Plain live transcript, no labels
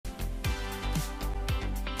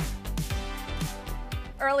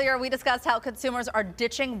Earlier, we discussed how consumers are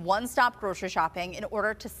ditching one-stop grocery shopping in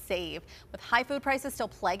order to save. With high food prices still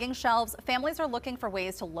plaguing shelves, families are looking for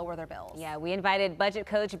ways to lower their bills. Yeah, we invited budget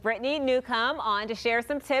coach Brittany Newcomb on to share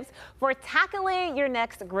some tips for tackling your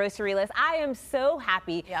next grocery list. I am so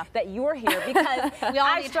happy that you're here because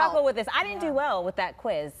I struggle with this. I didn't do well with that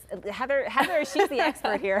quiz. Heather, she's the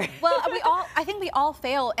expert here. Well, I think we all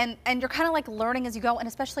fail, and you're kind of like learning as you go, and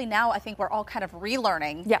especially now, I think we're all kind of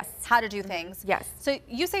relearning how to do things. Yes. So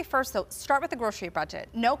you say first, though, start with the grocery budget.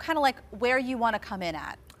 Know kind of like where you want to come in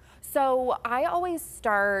at. So I always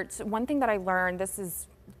start, one thing that I learned, this is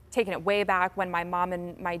taking it way back when my mom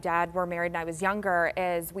and my dad were married and I was younger,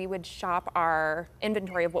 is we would shop our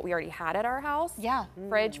inventory of what we already had at our house. Yeah.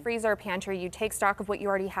 Fridge, freezer, pantry, you take stock of what you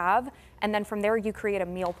already have, and then from there you create a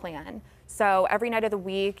meal plan. So every night of the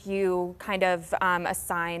week you kind of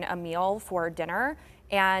assign a meal for dinner,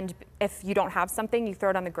 and if you don't have something, you throw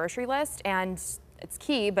it on the grocery list, and it's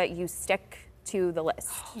key, but you stick to the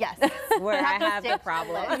list. Yes. Where I have the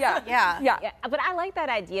problem. Yeah. But I like that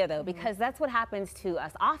idea though, because that's what happens to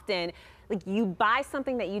us often. Like you buy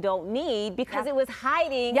something that you don't need because it was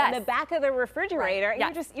hiding in the back of the refrigerator,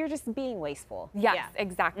 and you're just being wasteful. Yes,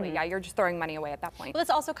 exactly. Yeah, you're just throwing money away at that point. Well, this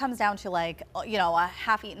also comes down to like, you know, a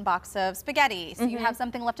half-eaten box of spaghetti. So you have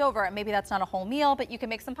something left over, and maybe that's not a whole meal, but you can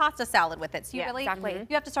make some pasta salad with it. So you really,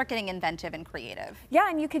 you have to start getting inventive and creative. Yeah,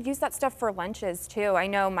 and you could use that stuff for lunches too. I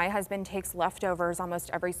know my husband takes leftovers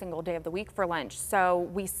almost every single day of the week for lunch. So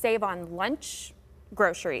we save on lunch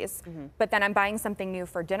groceries, but then I'm buying something new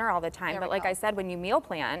for dinner all the time. But like I said, when you meal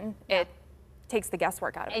plan, it takes the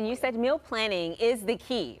guesswork out of it. And you said meal planning is the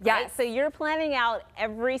key, right? Yes. So you're planning out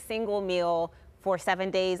every single meal for 7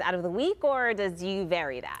 days out of the week, or does you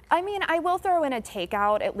vary that? I mean, I will throw in a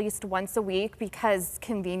takeout at least once a week because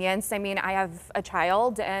convenience. I mean, I have a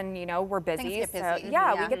child and, you know, we're busy. Things get busy.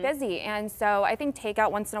 So, we get busy. And so I think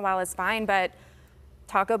takeout once in a while is fine, but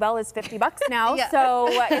Taco Bell is $50 now, so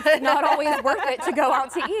it's not always worth it to go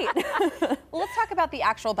out to eat. Well, let's talk about the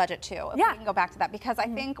actual budget too. If we can go back to that, because I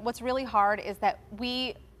think what's really hard is that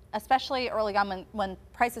we, especially early on when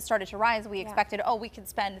prices started to rise, we expected, oh, we can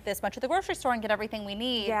spend this much at the grocery store and get everything we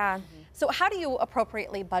need. So how do you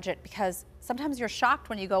appropriately budget? Because sometimes you're shocked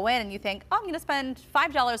when you go in and you think, oh, I'm going to spend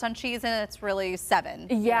 $5 on cheese, and it's really $7.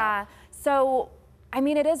 Yeah. So I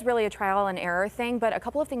mean, it is really a trial and error thing, but a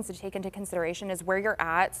couple of things to take into consideration is where you're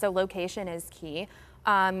at. So location is key.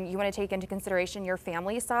 You want to take into consideration your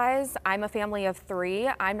family size. I'm a family of 3.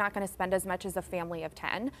 I'm not going to spend as much as a family of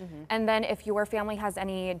 10. And then if your family has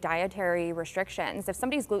any dietary restrictions, if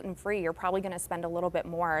somebody's gluten-free, you're probably going to spend a little bit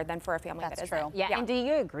more than for a family that isn't. Yeah, and do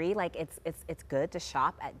you agree, like it's good to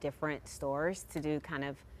shop at different stores to do kind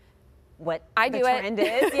of what the trend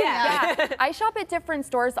is? I shop at different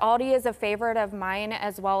stores. Aldi is a favorite of mine,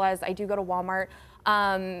 as well as I do go to Walmart.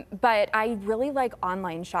 But I really like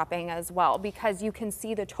online shopping as well because you can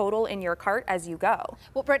see the total in your cart as you go.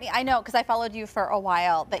 Well, Brittany, I know because I followed you for a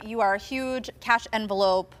while that you are a huge cash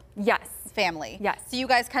envelope family. So you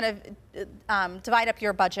guys kind of divide up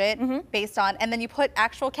your budget based on, and then you put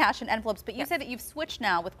actual cash in envelopes. But you said that you've switched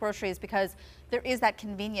now with groceries because there is that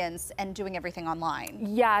convenience and doing everything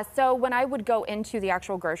online. Yeah, so when I would go into the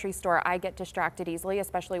actual grocery store, I get distracted easily,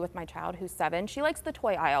 especially with my child who's 7. She likes the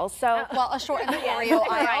toy aisle. So well, a short and the Oreo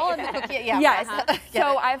aisle and the cookie.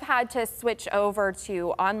 So I've had to switch over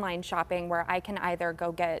to online shopping where I can either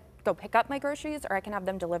go pick up my groceries or I can have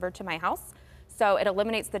them delivered to my house. So it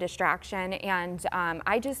eliminates the distraction, and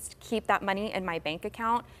I just keep that money in my bank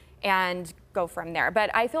account and go from there.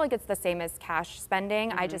 But I feel like it's the same as cash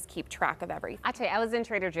spending. I just keep track of everything. I tell you, I was in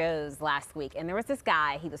Trader Joe's last week, and there was this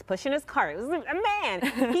guy. He was pushing his cart. It was a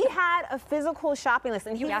man. He had a physical shopping list,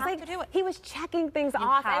 and he was like, he was checking things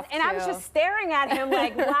off, and I was just staring at him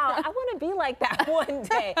like, wow, I want to be like that one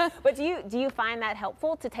day. But do you find that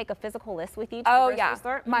helpful to take a physical list with you to the grocery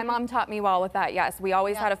store? My mom taught me well with that. Yes, we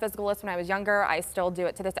always had a physical list when I was younger. I still do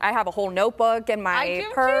it to this. I have a whole notebook in my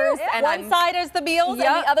purse, and one side is the meals, and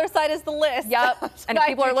the other side is the list. And if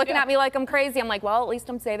people are looking at me like I'm crazy, I'm like, well, at least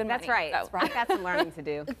I'm saving money. That's right. I've got some learning to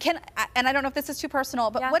do. And I don't know if this is too personal,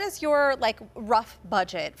 but what is your like rough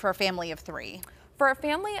budget for a family of 3? For a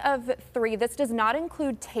family of 3, this does not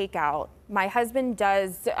include takeout. My husband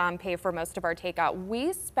does pay for most of our takeout.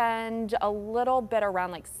 We spend a little bit around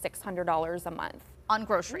like $600 a month. On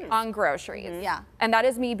groceries? On groceries. Yeah. And that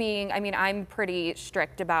is me being, I mean, I'm pretty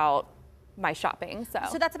strict about my shopping.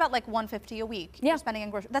 So that's about like $150 a week you're spending on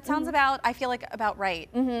groceries. That sounds about, I feel like about right.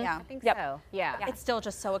 Yeah, I think so. Yeah. It's still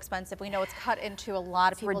just so expensive. We know it's cut into a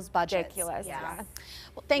lot of people's budgets. Ridiculous.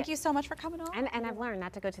 Well, thank you so much for coming on. And I've learned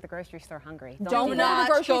not to go to the grocery store hungry. Don't go to the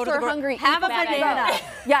grocery store hungry. Have a banana.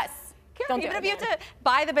 Yes. Don't Even do if you have to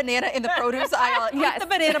buy the banana in the produce aisle, eat the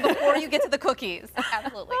banana before you get to the cookies.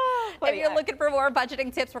 Absolutely. If you're looking for more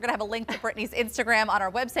budgeting tips, we're going to have a link to Brittany's Instagram on our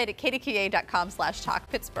website at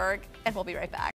kdqa.com/talkpittsburgh, and we'll be right back.